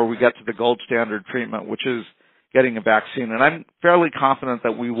time where we get to the gold standard treatment, which is getting a vaccine. And I'm fairly confident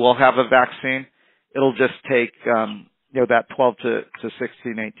that we will have a vaccine. It'll just take, that 12 to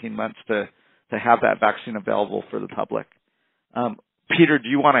 16, 18 months to have that vaccine available for the public. Peter, do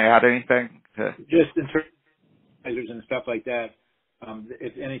you want to add anything? Just in terms of and stuff like that,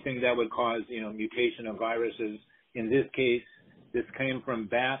 if anything that would cause, mutation of viruses. In this case, this came from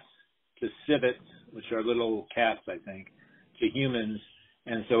bats to civets, which are little cats, I think, to humans.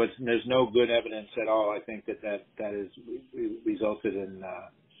 And so there's no good evidence at all, I think, that is resulted in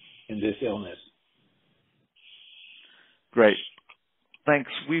this illness. Great. Thanks.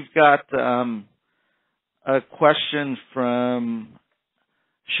 We've got a question from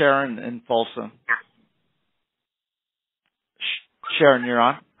Sharon in Folsom. Sharon, you're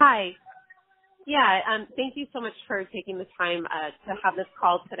on. Hi. Yeah, thank you so much for taking the time to have this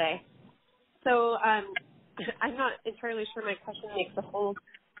call today. So I'm not entirely sure my question makes a whole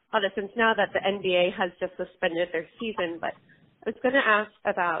lot of sense now that the NBA has just suspended their season, but I was going to ask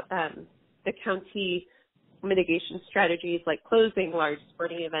about the county mitigation strategies like closing large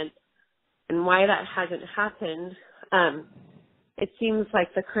sporting events and why that hasn't happened. It seems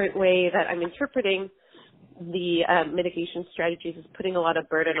like the current way that I'm interpreting the mitigation strategies is putting a lot of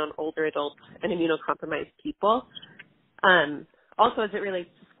burden on older adults and immunocompromised people. Also, as it relates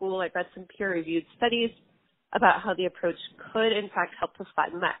to school, I've read some peer-reviewed studies about how the approach could, in fact, help to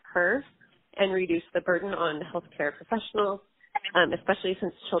flatten that curve and reduce the burden on healthcare professionals, especially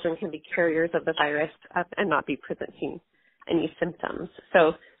since children can be carriers of the virus and not be presenting any symptoms.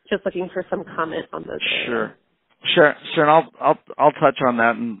 So just looking for some comment on those areas. Sure, and I'll touch on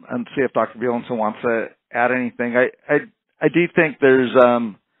that and see if Dr. Beilenson wants to add anything. I do think there's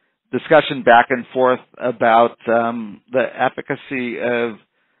discussion back and forth about the efficacy of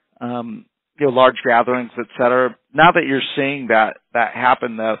large gatherings, et cetera. Now that you're seeing that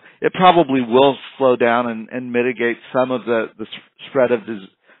happen, though, it probably will slow down and mitigate some of the spread of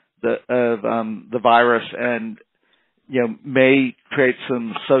the virus, and may create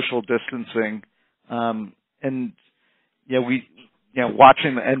some social distancing. And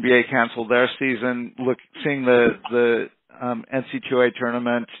watching the NBA cancel their season, seeing the NCAA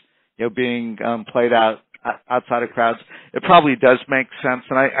tournament, being played outside of crowds, it probably does make sense.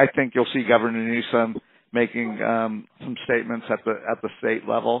 And I think you'll see Governor Newsom making some statements at the state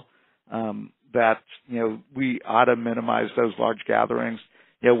level that we ought to minimize those large gatherings.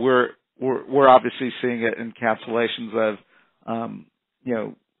 We're obviously seeing it in cancellations of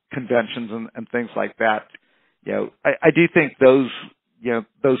conventions and things like that. I do think those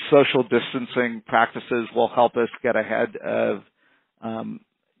social distancing practices will help us get ahead of,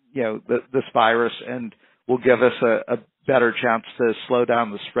 this virus, and will give us a better chance to slow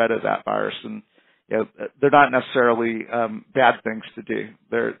down the spread of that virus. And, they're not necessarily, bad things to do.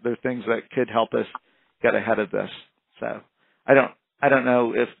 They're things that could help us get ahead of this. So I don't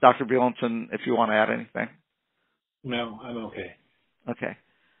know if Dr. Beilenson, if you want to add anything. No, I'm okay. Okay.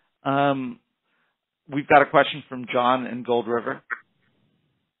 We've got a question from John in Gold River.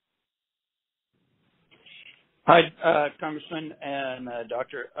 Hi, Congressman and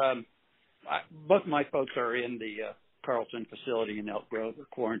Doctor. Both my folks are in the Carlton facility in Elk Grove. They're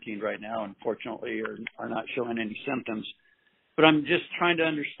quarantined right now, and fortunately are not showing any symptoms. But I'm just trying to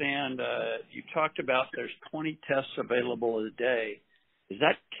understand, you talked about there's 20 tests available a day. Is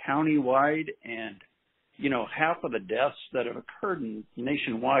that countywide? And half of the deaths that have occurred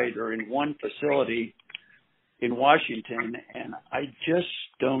nationwide are in one facility in Washington, and I just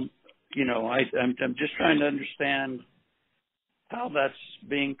don't, I'm just trying to understand how that's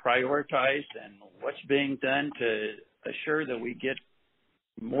being prioritized and what's being done to assure that we get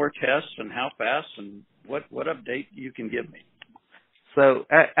more tests and how fast, and what update you can give me. So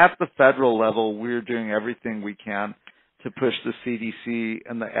at the federal level, we're doing everything we can to push the CDC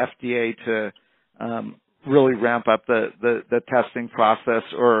and the FDA to really ramp up the testing process,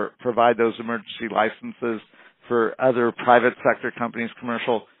 or provide those emergency licenses for other private sector companies,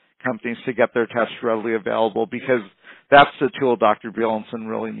 commercial companies, to get their tests readily available, because that's the tool Dr. Beilenson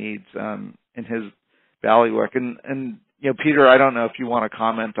really needs in his valley work. And Peter, I don't know if you want to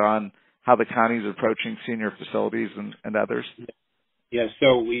comment on how the county is approaching senior facilities and others. Yes,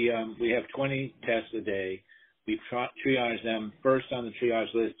 so we have 20 tests a day. We triage them. First on the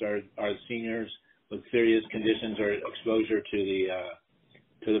triage list are the seniors with serious conditions or exposure to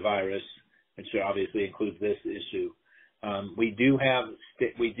the virus, which obviously includes this issue. We do have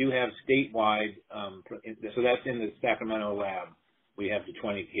statewide, so that's in the Sacramento lab. We have the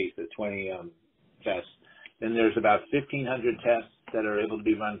 20 tests. Then there's about 1,500 tests that are able to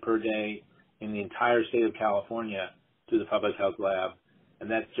be run per day in the entire state of California through the public health lab,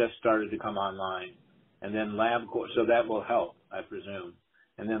 and that just started to come online. And then LabCorp, so that will help, I presume.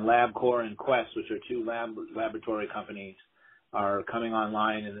 And then LabCorp and Quest, which are two laboratory companies, are coming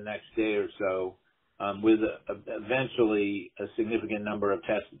online in the next day or so, with eventually a significant number of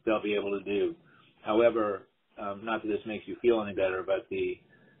tests that they'll be able to do. However, not that this makes you feel any better, but the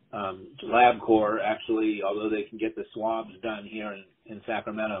LabCorp actually, although they can get the swabs done here in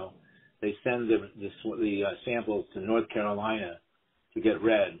Sacramento, they send the samples to North Carolina to get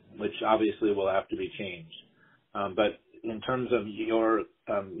read, which obviously will have to be changed. But in terms of your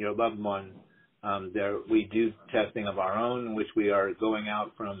loved one, we do testing of our own, in which we are going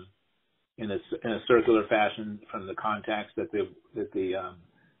out from in a circular fashion from the contacts that the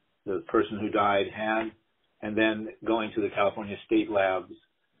person who died had, and then going to the California state labs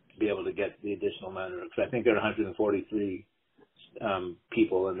to be able to get the additional amount of, because I think there are 143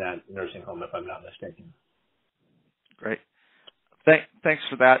 people in that nursing home, if I'm not mistaken. Great. Thanks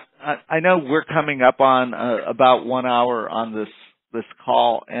for that. I know we're coming up on about 1 hour on this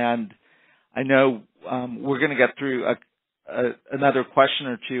call, and I know we're going to get through another question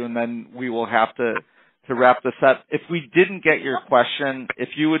or two, and then we will have to wrap this up. If we didn't get your question, if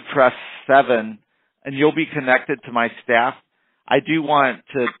you would press 7, and you'll be connected to my staff. I do want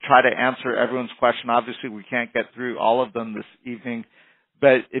to try to answer everyone's question. Obviously, we can't get through all of them this evening,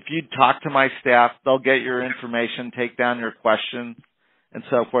 but if you talk to my staff, they'll get your information, take down your questions, and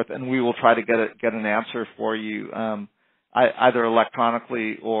so forth, and we will try to get an answer for you, either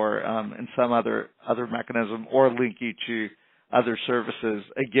electronically or in some other mechanism, or link you to other services.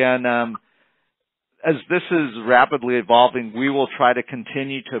 Again, as this is rapidly evolving, we will try to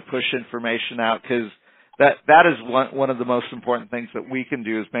continue to push information out, because that is one of the most important things that we can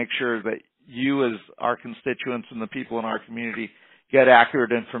do, is make sure that you as our constituents and the people in our community get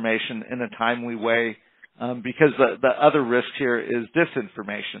accurate information in a timely way, because the other risk here is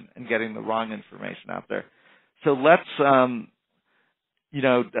disinformation and getting the wrong information out there. So let's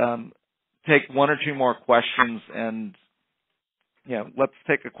take one or two more questions, and let's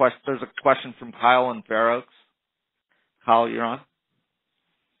take a question. There's a question from Kyle in Fair Oaks. Kyle, you're on.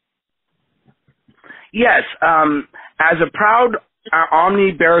 Yes. As a proud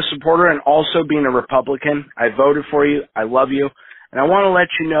Omni-Bear supporter and also being a Republican, I voted for you. I love you. And I want to let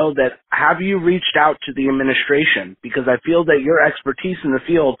you know that, have you reached out to the administration? Because I feel that your expertise in the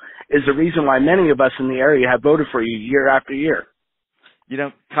field is the reason why many of us in the area have voted for you year after year.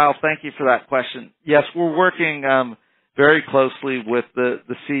 Kyle, thank you for that question. Yes, we're working very closely with the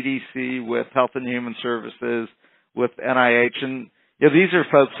CDC, with Health and Human Services, with NIH, and these are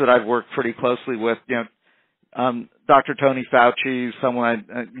folks that I've worked pretty closely with. Dr. Tony Fauci, someone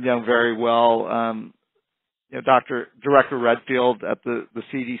I know very well. Director Redfield at the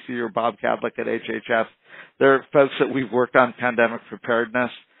CDC, or Bob Cadlick at HHS. They're folks that we've worked on pandemic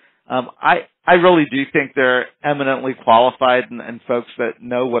preparedness. I really do think they're eminently qualified and folks that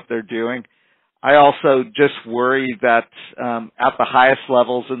know what they're doing. I also just worry that at the highest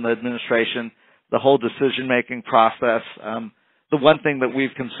levels in the administration, the whole decision-making process, the one thing that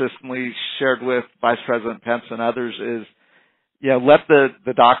we've consistently shared with Vice President Pence and others is, let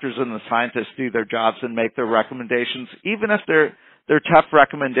the doctors and the scientists do their jobs and make their recommendations, even if they're tough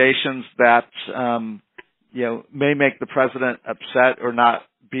recommendations that may make the president upset or not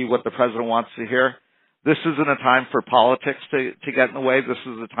be what the president wants to hear. This isn't a time for politics to get in the way. This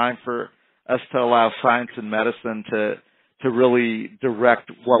is a time for us to allow science and medicine to really direct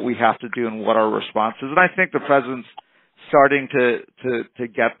what we have to do and what our response is. And I think the president's starting to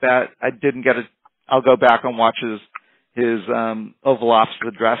get that. I'll go back and watch his Oval Office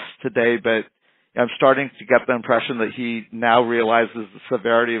address today, but I'm starting to get the impression that he now realizes the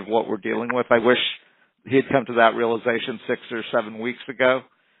severity of what we're dealing with. I wish he had come to that realization 6 or 7 weeks ago,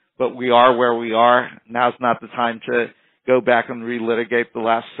 but we are where we are. Now's not the time to go back and relitigate the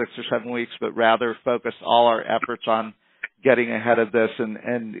last 6 or 7 weeks, but rather focus all our efforts on getting ahead of this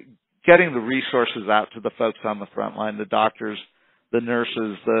and getting the resources out to the folks on the front line, the doctors, the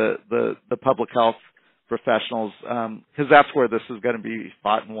nurses, the public health professionals, because that's where this is going to be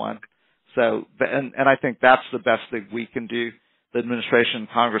fought and won. So, and I think that's the best thing we can do. The administration and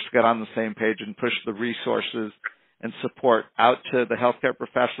Congress get on the same page and push the resources and support out to the healthcare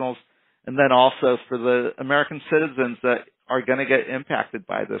professionals, and then also for the American citizens that are going to get impacted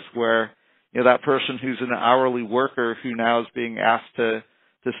by this, where that person who's an hourly worker who now is being asked to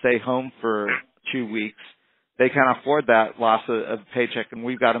stay home for 2 weeks, they can't afford that loss of paycheck, and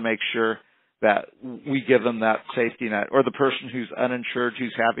we've got to make sure that we give them that safety net. Or the person who's uninsured,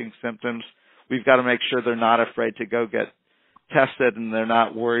 who's having symptoms, we've got to make sure they're not afraid to go get tested and they're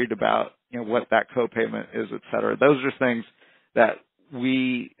not worried about what that copayment is, et cetera. Those are things that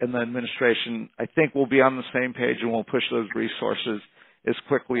we in the administration, I think, will be on the same page, and we'll push those resources as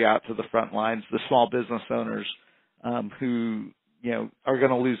quickly out to the front lines. The small business owners who are going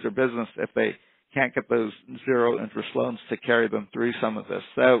to lose their business if they can't get those zero interest loans to carry them through some of this.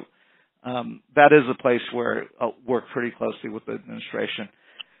 So that is a place where I'll work pretty closely with the administration.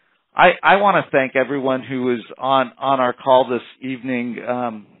 I want to thank everyone who is on our call this evening.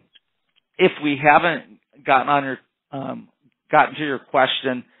 If we haven't gotten to your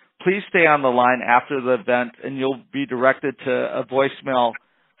question, please stay on the line after the event, and you'll be directed to a voicemail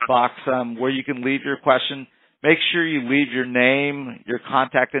box where you can leave your question. Make sure you leave your name, your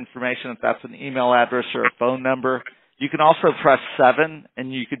contact information, if that's an email address or a phone number. You can also press 7,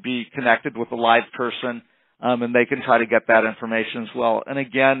 and you could be connected with a live person and they can try to get that information as well. And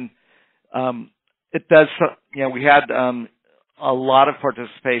again, it does, we had a lot of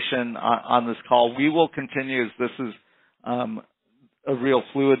participation on this call. We will continue, as this is a real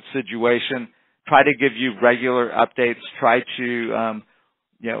fluid situation, try to give you regular updates, try to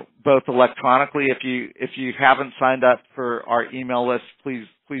both electronically. If you haven't signed up for our email list, please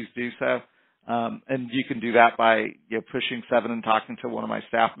do so. And you can do that by pushing 7 and talking to one of my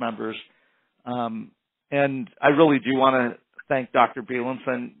staff members. And I really do want to thank Dr.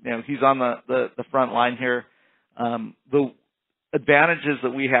 Beilenson. He's on the front line here. The advantages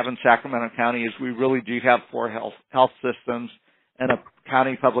that we have in Sacramento County is we really do have 4 health systems and a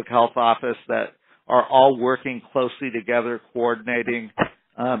county public health office that are all working closely together, coordinating,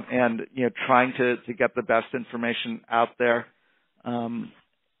 and trying to get the best information out there.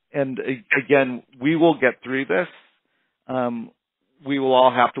 And again, we will get through this. We will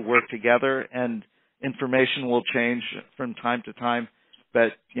all have to work together, and information will change from time to time.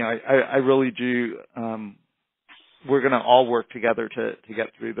 But I really do. We're going to all work together to get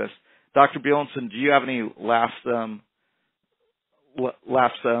through this. Dr. Beilenson, do you have any last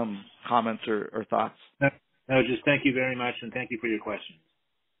comments or thoughts? No, just thank you very much, and thank you for your questions.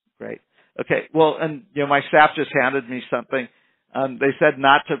 Great. Okay. Well, and my staff just handed me something. They said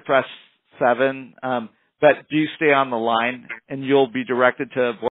not to press 7, but do stay on the line, and you'll be directed to